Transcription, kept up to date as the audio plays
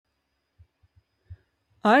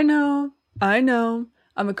I know, I know.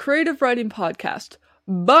 I'm a creative writing podcast,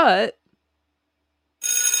 but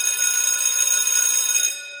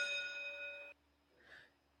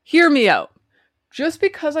hear me out. Just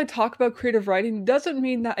because I talk about creative writing doesn't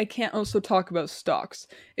mean that I can't also talk about stocks.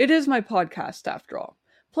 It is my podcast after all.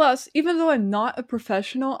 Plus, even though I'm not a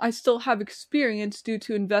professional, I still have experience due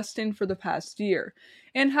to investing for the past year,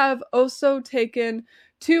 and have also taken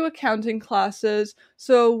two accounting classes.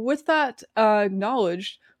 So, with that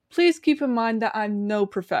acknowledged, please keep in mind that I'm no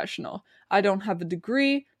professional. I don't have a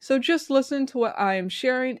degree, so just listen to what I am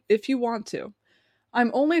sharing if you want to.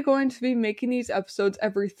 I'm only going to be making these episodes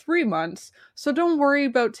every 3 months, so don't worry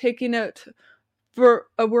about taking it for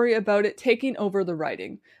worry about it taking over the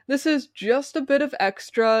writing. This is just a bit of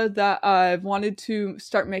extra that I've wanted to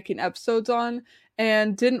start making episodes on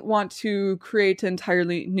and didn't want to create an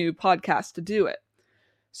entirely new podcast to do it.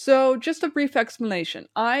 So, just a brief explanation.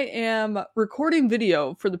 I am recording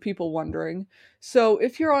video for the people wondering. So,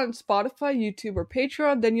 if you're on Spotify, YouTube, or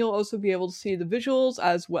Patreon, then you'll also be able to see the visuals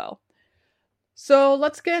as well. So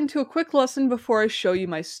let's get into a quick lesson before I show you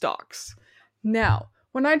my stocks. Now,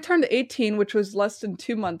 when I turned 18, which was less than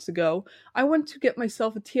 2 months ago, I went to get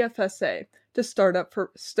myself a TFSA to start up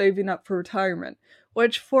for saving up for retirement,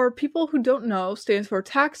 which for people who don't know stands for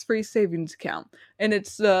tax-free savings account, and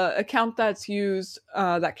it's the account that's used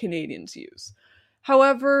that Canadians use.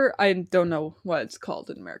 However, I don't know what it's called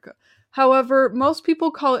in America. However, most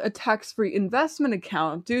people call it a tax-free investment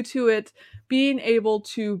account due to it being able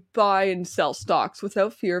to buy and sell stocks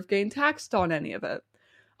without fear of getting taxed on any of it.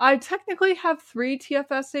 I technically have three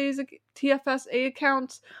TFSA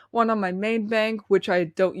accounts, one on my main bank, which I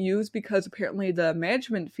don't use because apparently the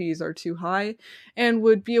management fees are too high and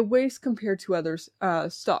would be a waste compared to other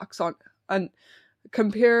stocks on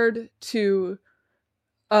compared to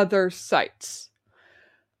other sites.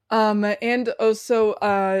 And also,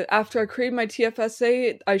 after I created my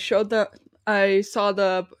TFSA, I saw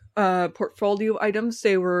the portfolio items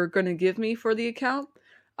they were going to give me for the account.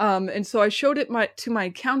 And so I showed it to my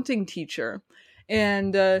accounting teacher,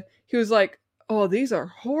 and he was like, "Oh, these are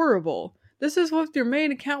horrible. This is what your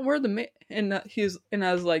main account were and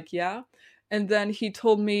I was like, "Yeah." And then he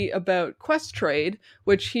told me about Questrade,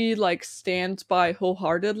 which he like stands by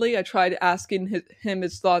wholeheartedly. I tried asking him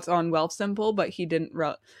his thoughts on Wealthsimple, but he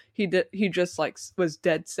just like was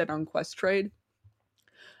dead set on Questrade.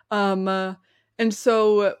 Um, uh, and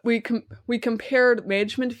so we compared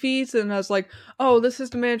management fees, and I was like, "Oh, this is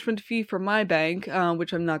the management fee for my bank,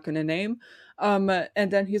 which I'm not going to name." And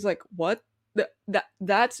then he's like, "What?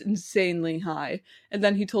 That's insanely high." And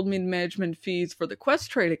then he told me the management fees for the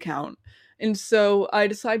Questrade account. And so I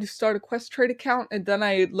decided to start a Questrade account, and then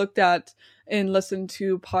I looked at and listened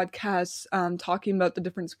to podcasts talking about the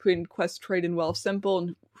difference between Questrade and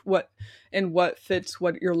Wealthsimple what what fits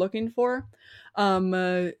what you're looking for.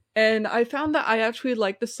 And I found that I actually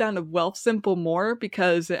like the sound of Wealthsimple more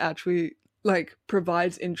because it actually like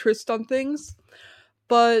provides interest on things.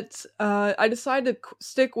 But I decided to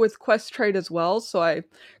stick with Questrade as well, so I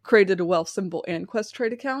created a Wealthsimple and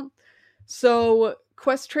Questrade account. So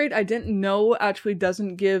Questrade, I didn't know actually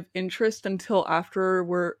doesn't give interest until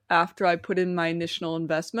after I put in my initial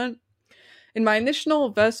investment. And my initial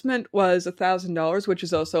investment was $1,000, which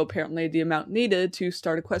is also apparently the amount needed to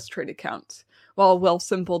start a Questrade account. While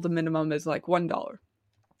Wealthsimple, the minimum is like $1.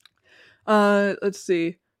 Let's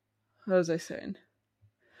see. What was I saying?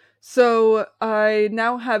 So I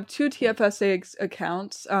now have two TFSA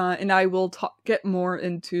accounts, and I will get more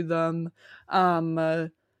into them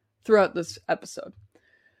throughout this episode.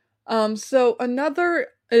 So another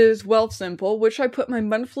is Wealthsimple, which I put my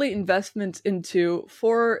monthly investments into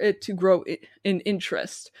for it to grow in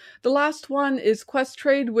interest. The last one is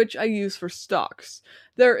Questrade, which I use for stocks.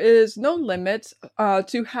 There is no limit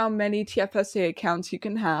to how many TFSA accounts you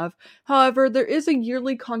can have. However, there is a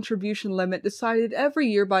yearly contribution limit decided every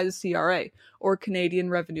year by the CRA, or Canadian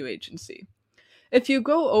Revenue Agency. If you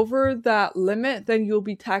go over that limit, then you'll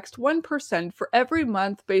be taxed 1% for every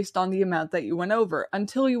month based on the amount that you went over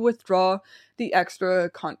until you withdraw the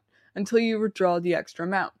extra amount.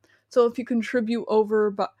 So if you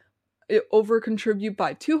over contribute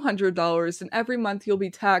by $200, then every month you'll be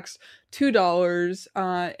taxed $2.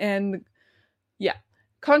 And yeah,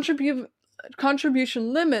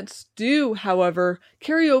 contribution limits do, however,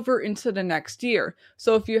 carry over into the next year.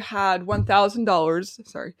 So if you had $1,000,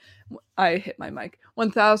 sorry, I hit my mic,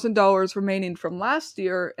 $1,000 remaining from last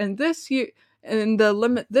year, and the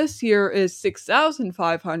limit this year is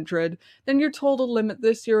 6,500, then your total limit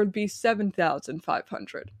this year would be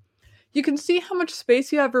 7,500. You can see how much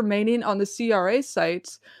space you have remaining on the CRA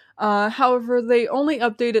sites However, they only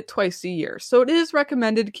update it twice a year, so it is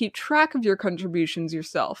recommended to keep track of your contributions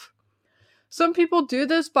yourself. Some people do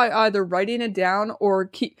this by either writing it down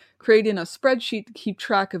or creating a spreadsheet to keep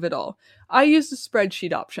track of it all. I use the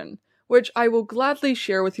spreadsheet option, which I will gladly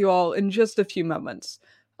share with you all in just a few moments.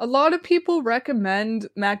 A lot of people recommend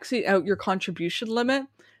maxing out your contribution limit.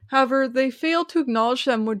 However, they fail to acknowledge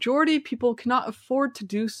that majority of people cannot afford to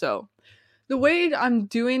do so. The way I'm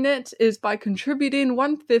doing it is by contributing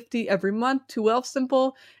 $150 every month to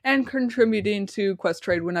Wealthsimple and contributing to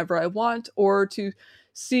Questrade whenever I want, or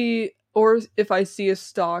if I see a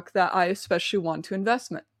stock that I especially want to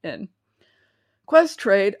invest in.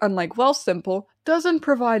 Questrade, unlike Wealthsimple, doesn't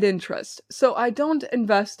provide interest, so I don't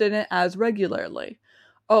invest in it as regularly.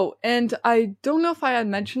 Oh, and I don't know if I had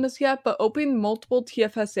mentioned this yet, but opening multiple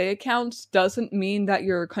TFSA accounts doesn't mean that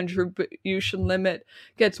your contribution limit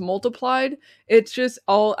gets multiplied. It just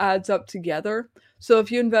all adds up together. So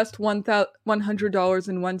if you invest $100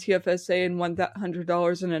 in one TFSA and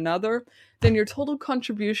 $100 in another, then your total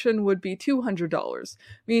contribution would be $200,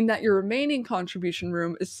 meaning that your remaining contribution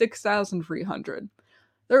room is $6,300.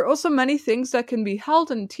 There are also many things that can be held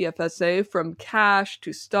in TFSA, from cash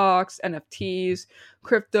to stocks, NFTs,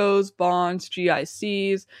 cryptos, bonds,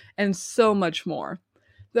 GICs, and so much more.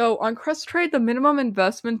 Though on Questrade, the minimum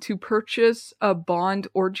investment to purchase a bond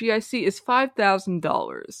or GIC is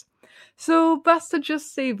 $5,000. So best to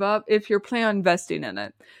just save up if you're planning on investing in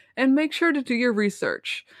it, and make sure to do your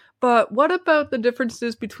research. But what about the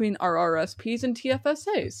differences between RRSPs and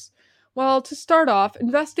TFSAs? Well, to start off,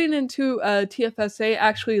 investing into a TFSA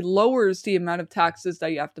actually lowers the amount of taxes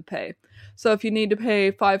that you have to pay. So if you need to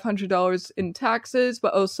pay $500 in taxes,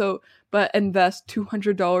 but invest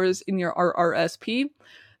 $200 in your RRSP,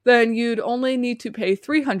 then you'd only need to pay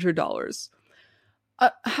 $300.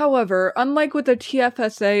 However, unlike with a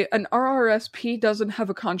TFSA, an RRSP doesn't have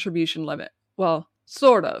a contribution limit. Well,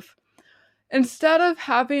 sort of. Instead of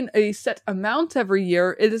having a set amount every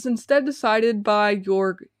year, it is instead decided by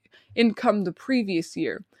your income the previous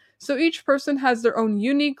year. So each person has their own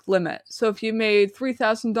unique limit. So if you made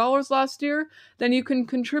 $3,000 last year, then you can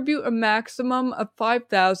contribute a maximum of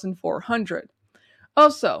 $5,400.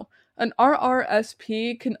 Also, an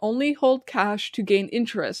RRSP can only hold cash to gain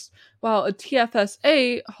interest, while a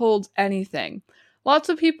TFSA holds anything. Lots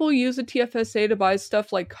of people use a TFSA to buy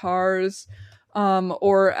stuff like cars,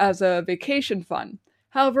 or as a vacation fund.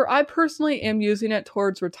 However, I personally am using it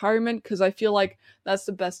towards retirement because I feel like that's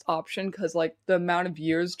the best option, because like the amount of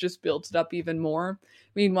years just builds it up even more.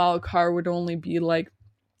 Meanwhile, a car would only be like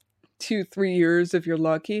 2-3 years if you're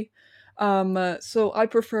lucky. So I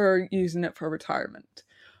prefer using it for retirement.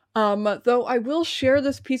 Though I will share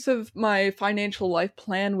this piece of my financial life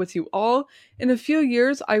plan with you all. In a few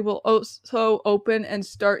years, I will also open and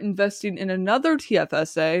start investing in another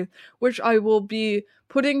TFSA, which I will be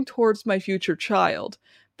putting towards my future child.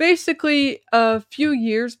 Basically, a few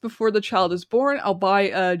years before the child is born, I'll buy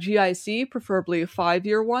a GIC, preferably a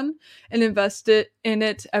 5-year one, and invest in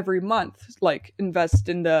it every month, like invest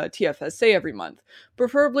in the TFSA every month.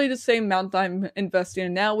 Preferably the same amount I'm investing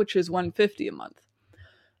in now, which is $150 a month.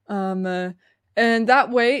 And that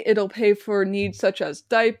way it'll pay for needs such as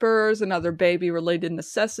diapers and other baby-related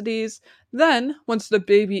necessities. Then, once the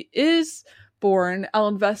baby is born, I'll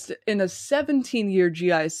invest in a 17-year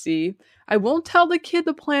GIC. I won't tell the kid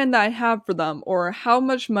the plan that I have for them or how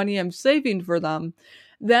much money I'm saving for them.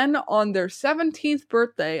 Then, on their 17th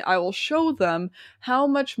birthday, I will show them how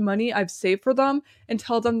much money I've saved for them and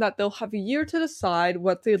tell them that they'll have a year to decide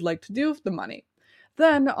what they'd like to do with the money.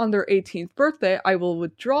 Then, on their 18th birthday, I will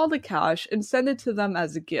withdraw the cash and send it to them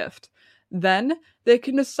as a gift. Then, they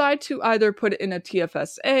can decide to either put it in a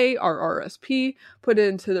TFSA or RSP, put it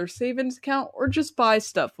into their savings account, or just buy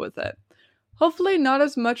stuff with it. Hopefully not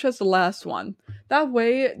as much as the last one. That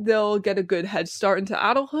way, they'll get a good head start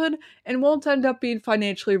into adulthood and won't end up being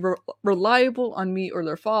financially reliable on me or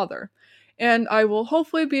their father. And I will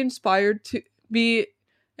hopefully be inspired to be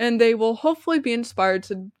and they will hopefully be inspired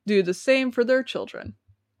to do the same for their children.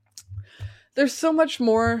 There's so much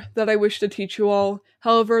more that I wish to teach you all.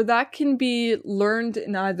 However, that can be learned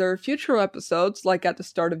in either future episodes, like at the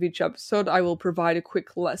start of each episode, I will provide a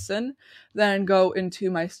quick lesson, then go into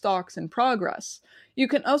my stocks and progress. You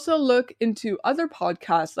can also look into other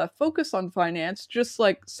podcasts that focus on finance, just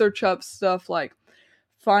like search up stuff like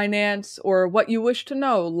finance or what you wish to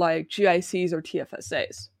know, like GICs or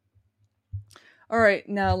TFSAs. Alright,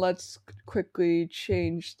 now let's quickly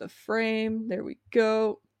change the frame. There we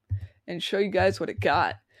go. And show you guys what it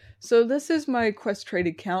got. So this is my Questrade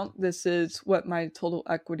account. This is what my total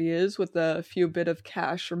equity is with a few bit of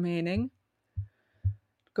cash remaining.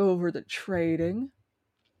 Go over the trading.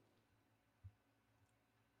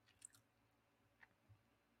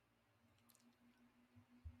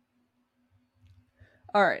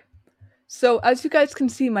 All right. So as you guys can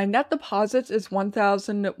see, my net deposits is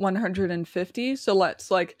 1,150. So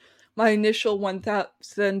let's like my initial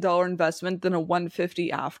 $1,000 investment, then a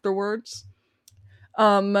 150 afterwards.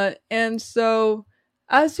 And so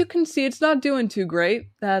as you can see, it's not doing too great.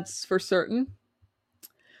 That's for certain.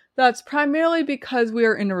 That's primarily because we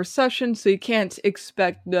are in a recession, so you can't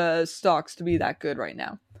expect the stocks to be that good right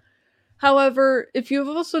now. However, if you've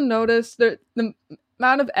also noticed that the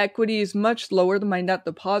amount of equity is much lower than my net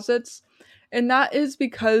deposits, and that is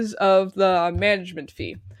because of the management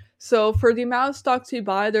fee. So for the amount of stocks you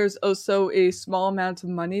buy, there's also a small amount of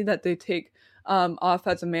money that they take off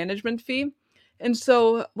as a management fee. And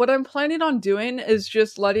so what I'm planning on doing is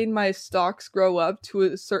just letting my stocks grow up to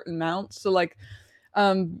a certain amount. So like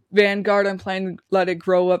Vanguard, I'm planning to let it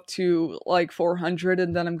grow up to like 400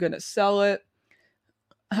 and then I'm going to sell it.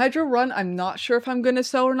 Hydro Run, I'm not sure if I'm going to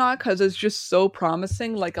sell or not because it's just so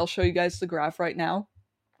promising. Like, I'll show you guys the graph right now.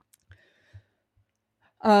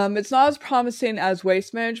 It's not as promising as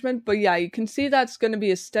Waste Management, but yeah, you can see that's going to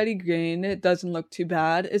be a steady gain. It doesn't look too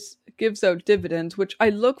bad. It gives out dividends, which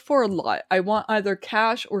I look for a lot. I want either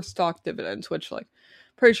cash or stock dividends, which, like,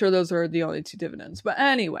 pretty sure those are the only two dividends. But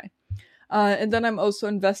anyway. And then I'm also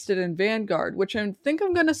invested in Vanguard, which I think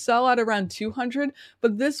I'm going to sell at around 200,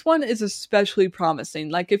 but this one is especially promising.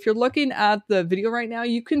 Like, if you're looking at the video right now,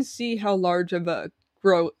 you can see how large of a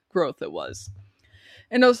growth it was.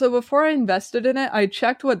 And also, before I invested in it, I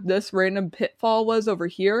checked what this random pitfall was over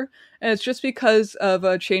here, and it's just because of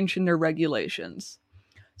a change in their regulations.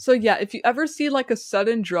 So yeah, if you ever see like a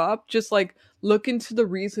sudden drop, just like look into the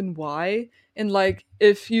reason why. And like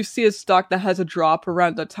if you see a stock that has a drop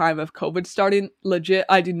around the time of COVID starting, legit,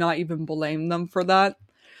 I do not even blame them for that.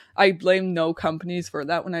 I blame no companies for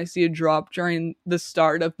that when I see a drop during the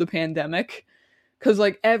start of the pandemic. Cause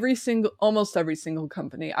like almost every single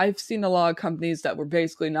company, I've seen a lot of companies that were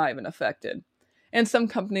basically not even affected. And some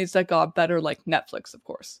companies that got better, like Netflix, of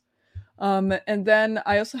course. And then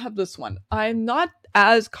I also have this one. I'm not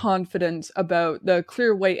as confident about the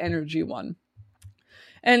Clearway Energy one.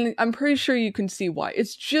 And I'm pretty sure you can see why.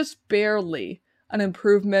 It's just barely an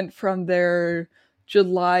improvement from their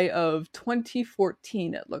July of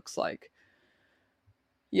 2014, it looks like.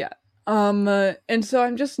 Yeah. And so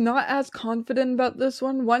I'm just not as confident about this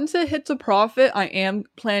one. Once it hits a profit, I am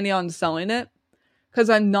planning on selling it because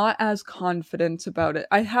I'm not as confident about it.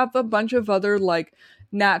 I have a bunch of other like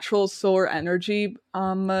natural solar energy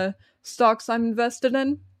stocks I'm invested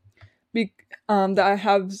in that I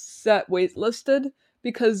have set waitlisted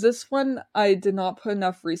because this one I did not put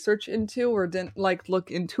enough research into or didn't like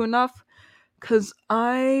look into enough because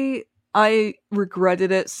I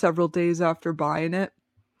regretted it several days after buying it.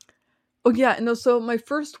 Oh yeah, and also my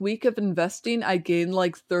first week of investing I gained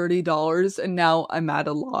like $30 and now I'm at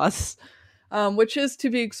a loss. Which is to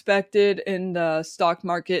be expected in the stock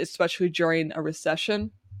market, especially during a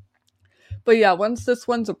recession. But yeah, once this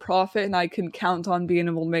one's a profit and I can count on being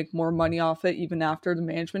able to make more money off it even after the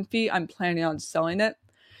management fee, I'm planning on selling it.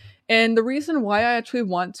 And the reason why I actually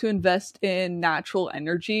want to invest in natural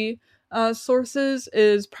energy sources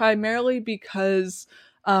is primarily because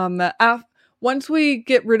once we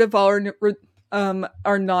get rid of our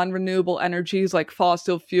non-renewable energies like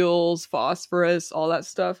fossil fuels, phosphorus, all that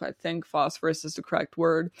stuff. I think phosphorus is the correct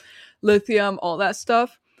word. Lithium, all that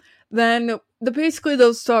stuff. Then basically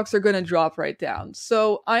those stocks are going to drop right down.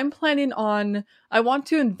 So I want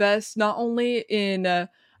to invest not only in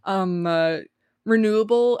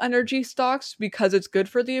renewable energy stocks because it's good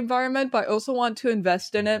for the environment, but I also want to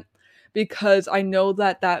invest in it because I know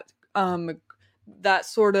that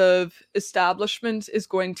sort of establishment is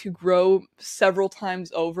going to grow several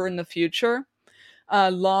times over in the future,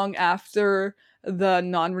 long after the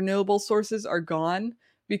non-renewable sources are gone.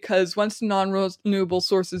 Because once the non-renewable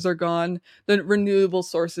sources are gone, the renewable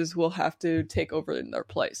sources will have to take over in their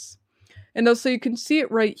place. And also you can see it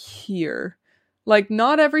right here. Like,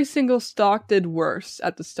 not every single stock did worse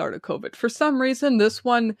at the start of COVID. For some reason, this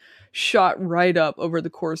one shot right up over the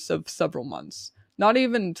course of several months. Not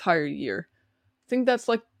even an entire year. I think that's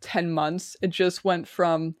like 10 months. It just went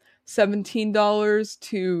from $17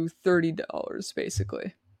 to $30,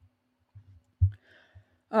 basically.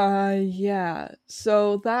 Yeah.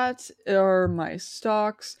 So that are my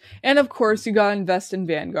stocks. And of course, you gotta invest in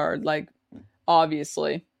Vanguard, like,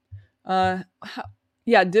 obviously.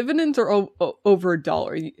 Yeah, dividends are over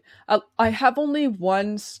 $1. I have only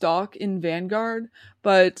one stock in Vanguard,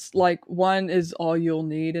 but like one is all you'll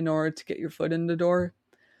need in order to get your foot in the door.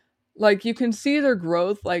 Like, you can see their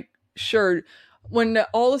growth. Like, sure, when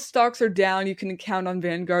all the stocks are down, you can count on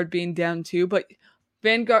Vanguard being down too, but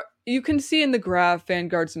Vanguard, you can see in the graph,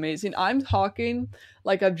 Vanguard's amazing. I'm talking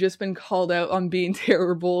like I've just been called out on being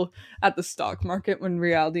terrible at the stock market, when in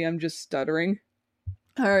reality I'm just stuttering.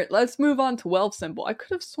 Alright, let's move on to Wealthsimple. I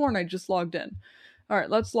could have sworn I just logged in. Alright,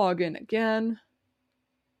 let's log in again.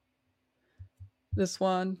 This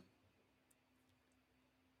one.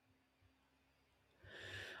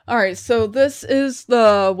 Alright, so this is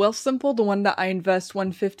the Wealthsimple, the one that I invest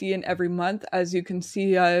 $150 in every month. As you can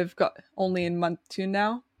see, I've got only in month 2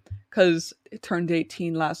 now, because it turned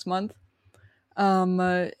 18 last month.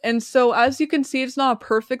 And so as you can see, it's not a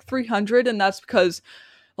perfect 300, and that's because,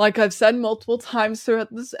 like I've said multiple times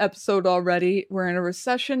throughout this episode already, we're in a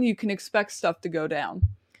recession. You can expect stuff to go down.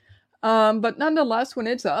 But nonetheless, when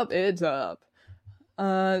it's up, it's up.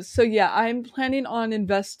 So yeah, I'm planning on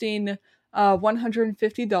investing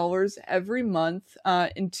 $150 every month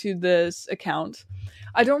into this account.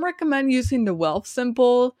 I don't recommend using the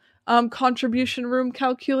Wealthsimple contribution room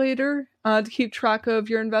calculator to keep track of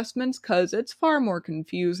your investments, because it's far more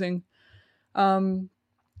confusing. And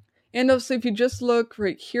also, if you just look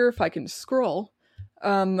right here, if I can scroll,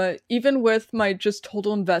 even with my just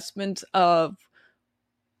total investment of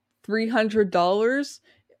 $300,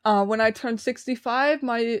 when I turn 65,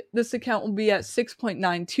 this account will be at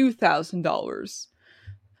 $6,920.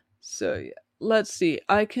 So yeah, let's see.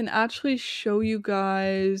 I can actually show you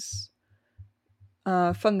guys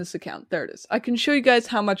from this account. There it is. I can show you guys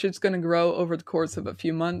how much it's going to grow over the course of a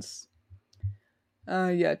few months.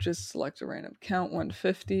 Yeah, just select a random account,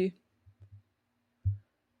 150.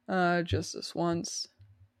 Just this once.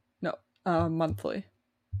 No, monthly.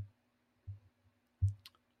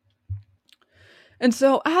 And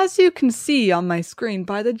so, as you can see on my screen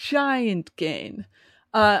by the giant gain,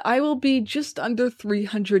 I will be just under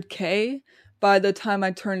 300k by the time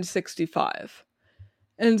I turn 65.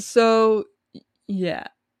 And so, yeah.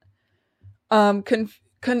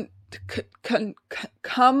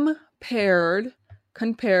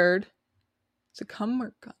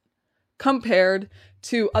 Compared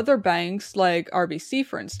to other banks like RBC,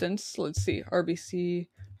 for instance. Let's see, RBC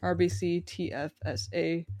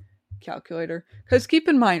TFSA calculator. Because keep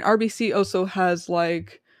in mind, RBC also has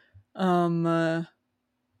like, what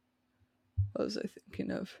was I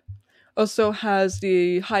thinking of? Also has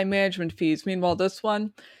the high management fees. Meanwhile, this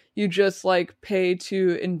one, you just like pay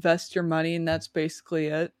to invest your money, and that's basically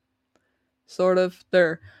it. Sort of.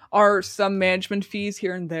 There are some management fees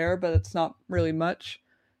here and there, but it's not really much.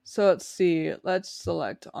 So let's see. Let's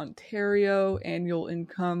select Ontario, annual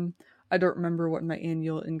income. I don't remember what my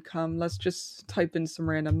annual income. Let's just type in some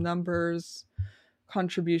random numbers.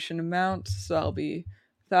 Contribution amount. So that'll be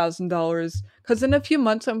 $1,000. Because in a few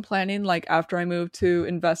months, I'm planning, like after I move, to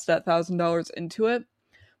invest that $1,000 into it.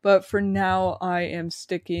 But for now, I am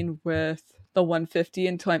sticking with the 150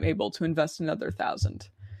 until I'm able to invest another 1,000.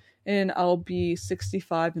 And I'll be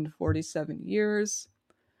 65 in 47 years.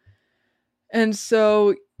 And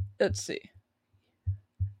so, let's see.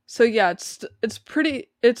 So yeah, it's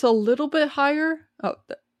a little bit higher. Oh,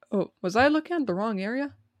 was I looking at the wrong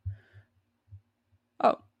area?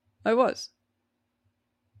 Oh, I was.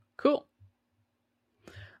 Cool.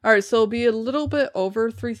 Alright, so it'll be a little bit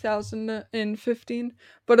over 3,015,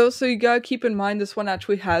 but also you gotta keep in mind this one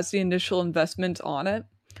actually has the initial investment on it,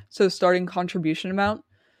 so starting contribution amount.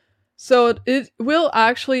 So it will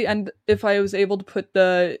actually, and if I was able to put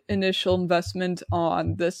the initial investment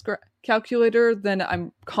on this calculator, then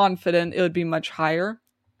I'm confident it would be much higher.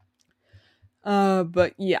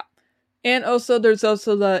 But yeah. And also, there's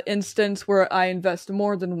also the instance where I invest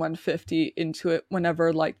more than 150 into it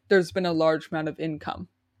whenever, like, there's been a large amount of income.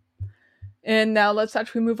 And now let's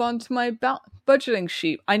actually move on to my budgeting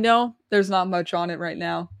sheet. I know there's not much on it right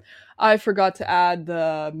now. I forgot to add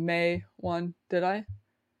the May one, did I?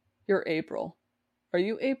 You're April. Are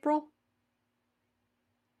you April?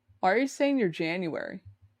 Why are you saying you're January?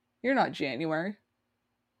 You're not January.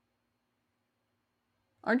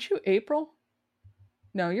 Aren't you April?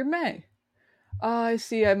 No, you're May. I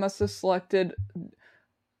see. I must have selected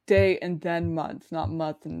day and then month, not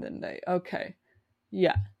month and then day. Okay.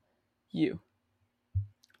 Yeah. You.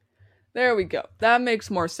 There we go. That makes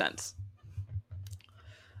more sense.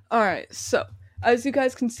 Alright, so as you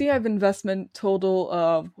guys can see, I have investment total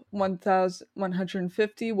of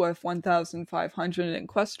 1,150 with 1,500 in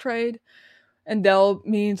Questrade. And that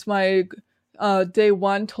means my day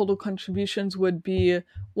one total contributions would be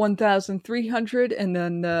 1,300, and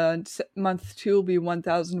then month two will be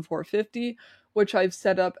 1,450, which I've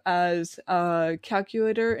set up as a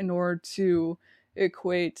calculator in order to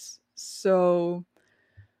equate. So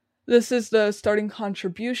this is the starting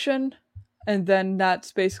contribution, and then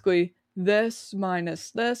that's basically this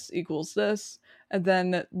minus this equals this, and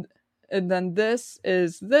then this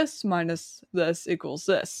is this minus this equals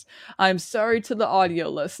this. I'm sorry to the audio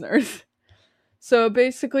listeners. So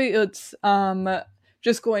basically it's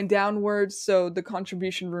just going downwards, so the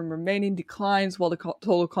contribution room remaining declines while the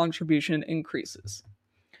total contribution increases.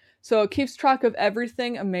 So it keeps track of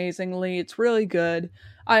everything amazingly. It's really good.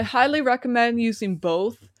 I highly recommend using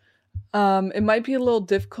both. It might be a little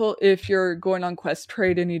difficult if you're going on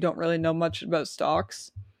Questrade and you don't really know much about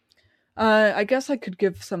stocks. I guess I could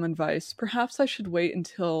give some advice. Perhaps I should wait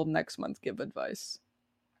until next month give advice.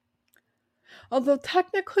 Although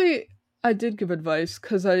technically I did give advice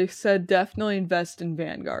because I said definitely invest in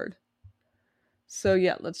Vanguard. So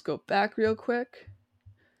yeah, let's go back real quick.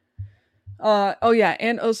 Oh yeah,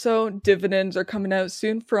 and also dividends are coming out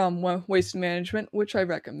soon from Waste Management, which I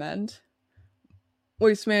recommend.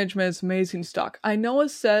 Waste Management is amazing stock. I know it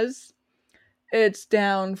says it's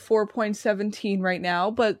down 4.17 right now,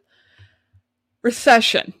 but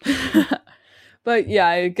recession. But yeah,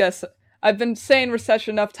 I guess I've been saying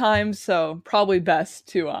recession enough times, so probably best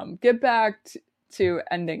to get back to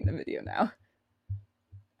ending the video now.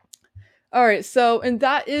 Alright, so, and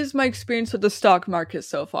that is my experience with the stock market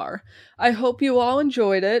so far. I hope you all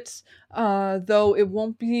enjoyed it, though it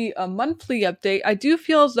won't be a monthly update. I do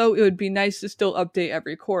feel as though it would be nice to still update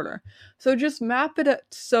every quarter. So just map it out,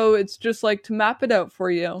 so it's just like to map it out for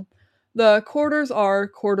you. The quarters are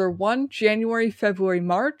quarter 1, January, February,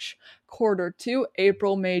 March, quarter 2,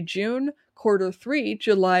 April, May, June, quarter 3,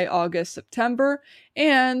 July, August, September,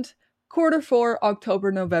 and quarter 4,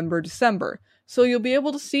 October, November, December. So you'll be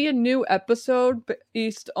able to see a new episode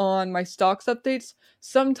based on my stocks updates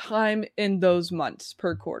sometime in those months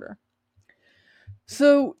per quarter.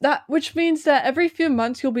 So which means that every few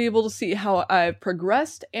months you'll be able to see how I've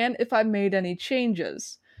progressed and if I've made any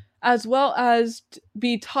changes, as well as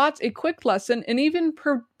be taught a quick lesson and even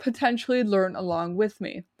potentially learn along with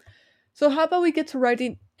me. So how about we get to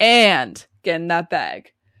writing and get in that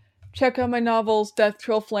bag? Check out my novels Death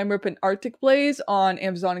Trail, Flame Rip, and Arctic Blaze on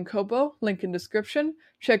Amazon and Kobo, link in description.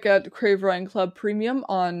 Check out the Crave Writing Club Premium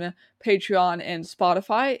on Patreon and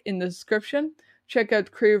Spotify in the description. Check out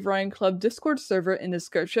the Crave Writing Club Discord server in the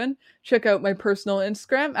description. Check out my personal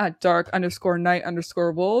Instagram at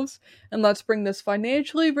dark_night_wolves. And let's bring this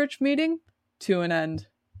financially rich meeting to an end.